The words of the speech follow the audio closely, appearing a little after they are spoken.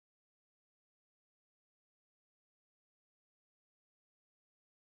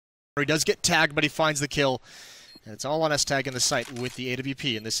He does get tagged, but he finds the kill. And it's all on S-tag in the site with the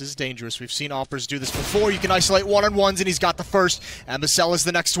AWP, and this is dangerous. We've seen Oppers do this before. You can isolate one-on-ones, and he's got the first. And Marcel is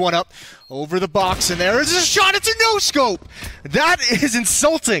the next one up over the box, and there is a shot. It's a no-scope! That is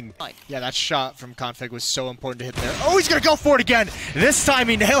insulting! Yeah, that shot from Config was so important to hit there. Oh, he's going to go for it again! This time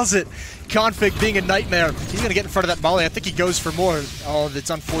he nails it! Config being a nightmare. He's going to get in front of that volley. I think he goes for more. Oh, it's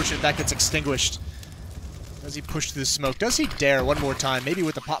unfortunate that gets extinguished. Does he push through the smoke? Does he dare one more time? Maybe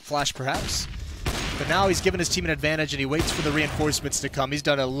with a pop flash, perhaps? But now he's given his team an advantage, and he waits for the reinforcements to come. He's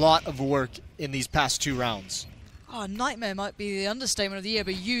done a lot of work in these past 2 rounds. Oh, nightmare might be the understatement of the year,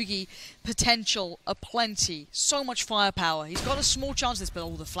 but Yugi, potential aplenty. So much firepower. He's got a small chance of this, but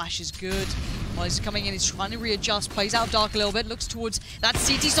oh, the flash is good. While he's coming in, he's trying to readjust, plays out dark a little bit, looks towards that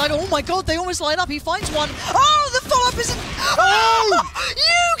CT side. Oh my god, they almost line up. He finds one. Oh, the follow-up isn't... Oh!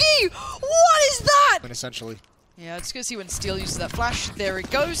 Yugi! What is that? And essentially... Yeah, it's going to see when Steel uses that flash. There it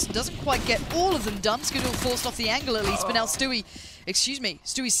goes. Doesn't quite get all of them done. Skidoo forced off the angle at least, but now Stewie,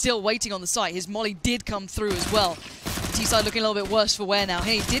 Stewie's still waiting on the site. His molly did come through as well. T-side looking a little bit worse for wear now.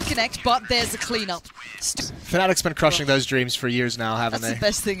 Hey, he did connect, but there's the cleanup. Fnatic's been crushing those dreams for years now, haven't they? That's the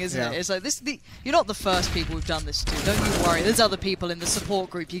best thing, isn't it? It's like you're not the first people we've done this to. Don't you worry. There's other people in the support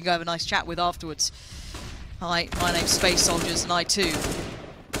group you can go have a nice chat with afterwards. Hi, my name's Space Soldiers, and I too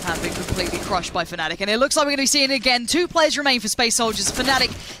have been completely crushed by Fnatic. And it looks like we're going to be seeing it again. 2 players remain for Space Soldiers.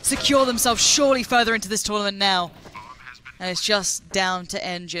 Fnatic secure themselves surely further into this tournament now. And it's just down to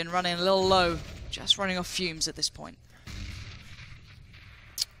Engine, running a little low. Just running off fumes at this point.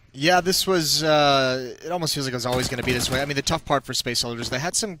 Yeah, this was... it almost feels like it was always going to be this way. I mean, the tough part for Space Soldiers, they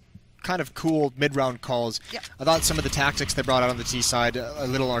had some kind of cool mid-round calls. Yep. I thought some of the tactics they brought out on the T side, a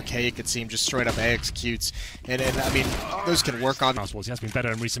little archaic, it seemed, just straight up A executes. And I mean, those can work on... Mouse Wars, he has been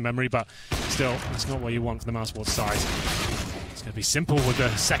better in recent memory, but still, that's not what you want from the Mouse Wars side. It's going to be simple with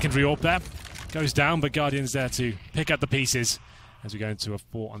the secondary AWP there. Goes down, but Guardian's there to pick up the pieces as we go into a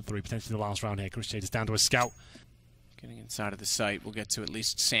 4-on-3, potentially the last round here. Chris Jade is down to a scout. Getting inside of the site, we'll get to at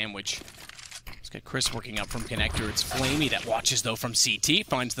least Sandwich. Let's get Chris working up from connector. It's Flamey that watches, though, from CT.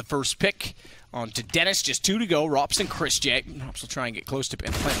 Finds the first pick onto Dennis. Just 2 to go. Rops and Chris J. Rops will try and get close to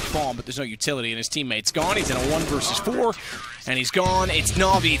and plant the bomb, but there's no utility, and his teammate's gone. He's in a 1 versus 4, and he's gone. It's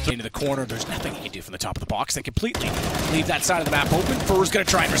Navi into the corner. There's nothing he can do from the top of the box. They completely leave that side of the map open. Fur's going to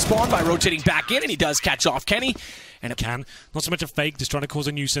try and respond by rotating back in, and he does catch off Kenny. And it can. Not so much a fake, just trying to cause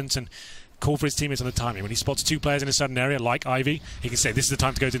a nuisance and call for his teammates on the timing. When he spots 2 players in a certain area, like Ivy, he can say, this is the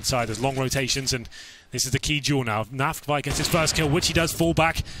time to go inside. There's long rotations, and this is the key duel now. Naf gets his first kill, which he does fall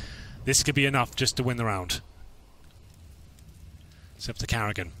back. This could be enough just to win the round. It's up to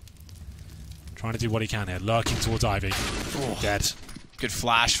Carrigan. Trying to do what he can here. Lurking towards Ivy. Oh, dead. Good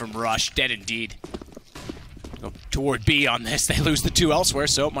flash from Rush. Dead indeed. Go toward B on this. They lose the 2 elsewhere,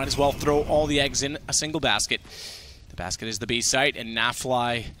 so might as well throw all the eggs in a single basket. The basket is the B site, and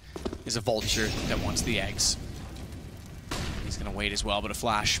Nafly is a vulture that wants the eggs. He's going to wait as well, but a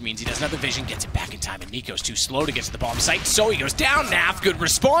flash means he doesn't have the vision, gets it back in time, and Nico's too slow to get to the bomb site, so he goes down. Naf, good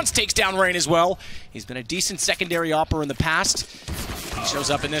response, takes down Rain as well. He's been a decent secondary opera in the past. He shows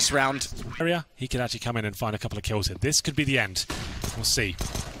up in this round. He could actually come in and find a couple of kills here. This could be the end. We'll see.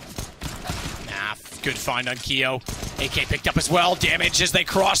 Good find on Keo. AK picked up as well. Damage as they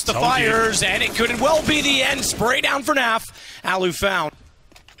cross the fires, and it could well be the end. Spray down for Naf. Alu found.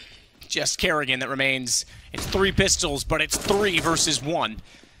 Just Kerrigan that remains. It's 3 pistols, but it's 3 versus 1.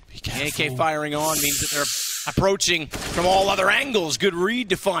 The AK firing on means that they're approaching from all other angles. Good read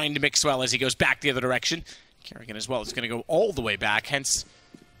to find Mixwell as he goes back the other direction. Kerrigan as well is going to go all the way back, hence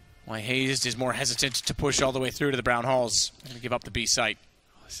why Hazed is more hesitant to push all the way through to the Brown Halls. Going to give up the B site.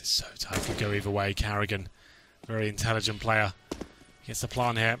 This is so tight. Could go either way. Carrigan, very intelligent player. Gets the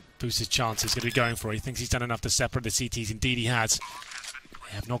plan here. Boosts his chances. Going to be going for it. He thinks he's done enough to separate the CTs. Indeed he has.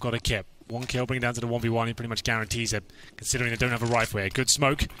 They have not got a kip. 1 kill, bring it down to the 1v1. He pretty much guarantees it, considering they don't have a rifle here. Good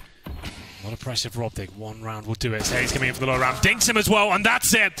smoke. A lot of pressure for Optic. 1 round will do it. So he's coming in for the low round. Dinks him as well, and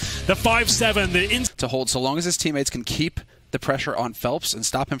that's it. The 5-7. To hold, so long as his teammates can keep the pressure on Phelps and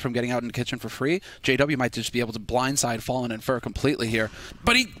stop him from getting out in the kitchen for free, JW might just be able to blindside Fallen and Fur completely here.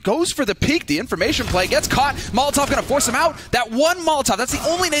 But he goes for the peek, the information play, gets caught. Molotov gonna force him out. That 1 Molotov, that's the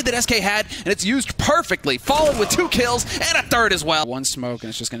only nade that SK had, and it's used perfectly. Fallen with 2 kills and a 3rd as well. 1 smoke, and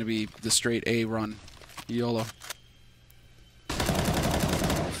it's just gonna be the straight A run. YOLO.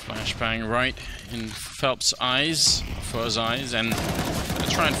 Flashbang right in Phelps' eyes, Fur's eyes, and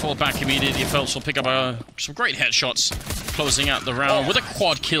try and fall back immediately. Phelps will pick up some great headshots, closing out the round with a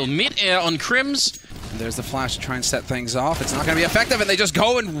quad kill mid-air on Crims. And there's the flash to try and set things off. It's not going to be effective, and they just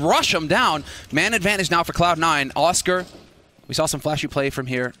go and rush him down. Man advantage now for Cloud9. Oscar We saw some flashy play from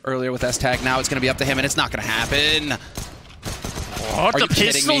here earlier with S-Tag. Now it's going to be up to him, and it's not going to happen. What, the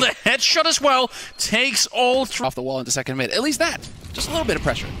pistol, the headshot as well, takes all through. Off the wall into second mid. At least that. Just a little bit of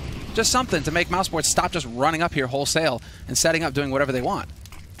pressure. Just something to make Mousesports stop just running up here wholesale and setting up, doing whatever they want.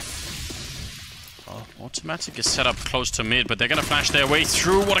 Automatic is set up close to mid, but they're going to flash their way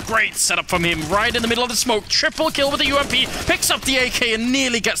through. What a great setup from him, right in the middle of the smoke. Triple kill with the UMP, picks up the AK and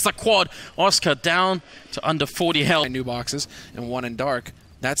nearly gets the quad. Oscar down to under 40 health. New boxes and one in dark.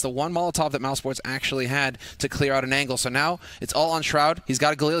 That's the one Molotov that Mousesports actually had to clear out an angle. So now it's all on Shroud. He's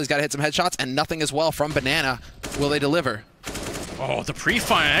got a Galil, he's got to hit some headshots, and nothing as well from Banana. Will they deliver? Oh, the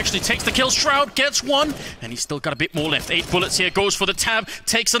pre-fire actually takes the kill. Shroud gets one, and he's still got a bit more left. 8 bullets here, goes for the tab,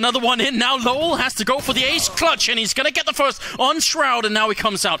 takes another one in. Now Lowell has to go for the ace clutch, and he's going to get the first on Shroud, and now he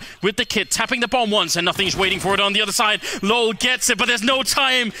comes out with the kit, tapping the bomb once, and nothing's waiting for it on the other side. Lowell gets it, but there's no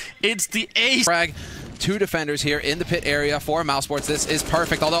time. It's the ace. Frag. 2 defenders here in the pit area for Mousesports. This is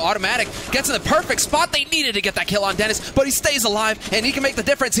perfect, although Automatic gets in the perfect spot. They needed to get that kill on Dennis, but he stays alive, and he can make the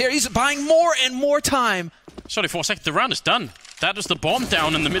difference here. He's buying more and more time. Sorry, for a second, the round is done. That was the bomb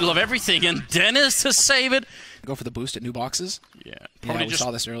down in the middle of everything, and Dennis to save it. Go for the boost at new boxes. Yeah, probably we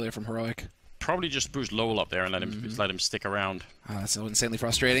saw this earlier from Heroic. Probably just boost Lowell up there and let him stick around. That's so insanely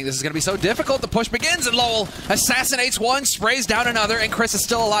frustrating. This is going to be so difficult. The push begins, and Lowell assassinates one, sprays down another, and Chris is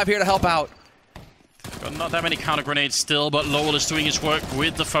still alive here to help out. Got not that many counter grenades still, but Lowell is doing his work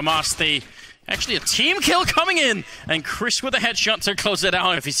with the FAMAS. They actually a team kill coming in, and Chris with a headshot to close it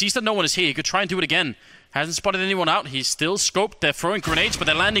out. If he sees that no one is here, he could try and do it again. Hasn't spotted anyone out. He's still scoped. They're throwing grenades, but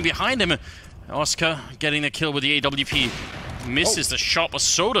they're landing behind him. Oscar getting the kill with the AWP. Misses the shot, but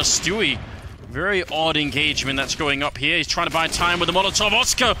so does Stewie. Very odd engagement that's going up here. He's trying to buy time with the Molotov.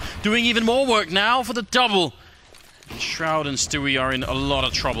 Oscar doing even more work now for the double. Shroud and Stewie are in a lot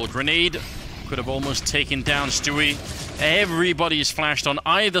of trouble. Grenade could have almost taken down Stewie. Everybody is flashed on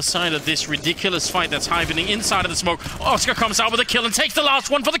either side of this ridiculous fight that's happening inside of the smoke. Oscar comes out with a kill and takes the last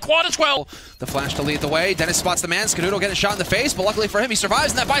one for the quad as well. The flash to lead the way. Dennis spots the man. Skadoodle getting shot in the face, but luckily for him, he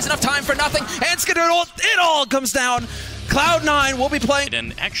survives, and that buys enough time for nothing. And Skadoodle, it all comes down. Cloud9 will be playing.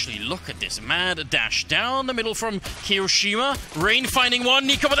 And actually, look at this mad dash down the middle from Kiyoshima. Rain finding one.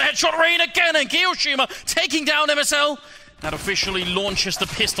 Nico with a headshot. Rain again, and Kiyoshima taking down MSL. That officially launches the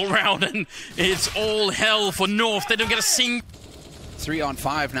pistol round, and it's all hell for North. They don't get a single. 3 on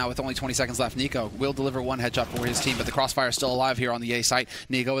 5 now with only 20 seconds left. Nico will deliver one headshot for his team, but the Crossfire is still alive here on the A site.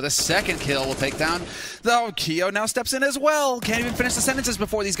 Nico with a second kill will take down, though Keo now steps in as well. Can't even finish the sentences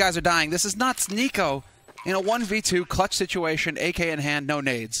before these guys are dying. This is nuts. Nico in a 1v2 clutch situation, AK in hand, no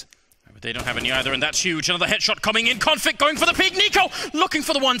nades. They don't have any either, and that's huge. Another headshot coming in. Conflict going for the peak. Nico looking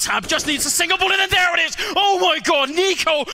for the one tap. Just needs a single bullet, and there it is. Oh my god, Nico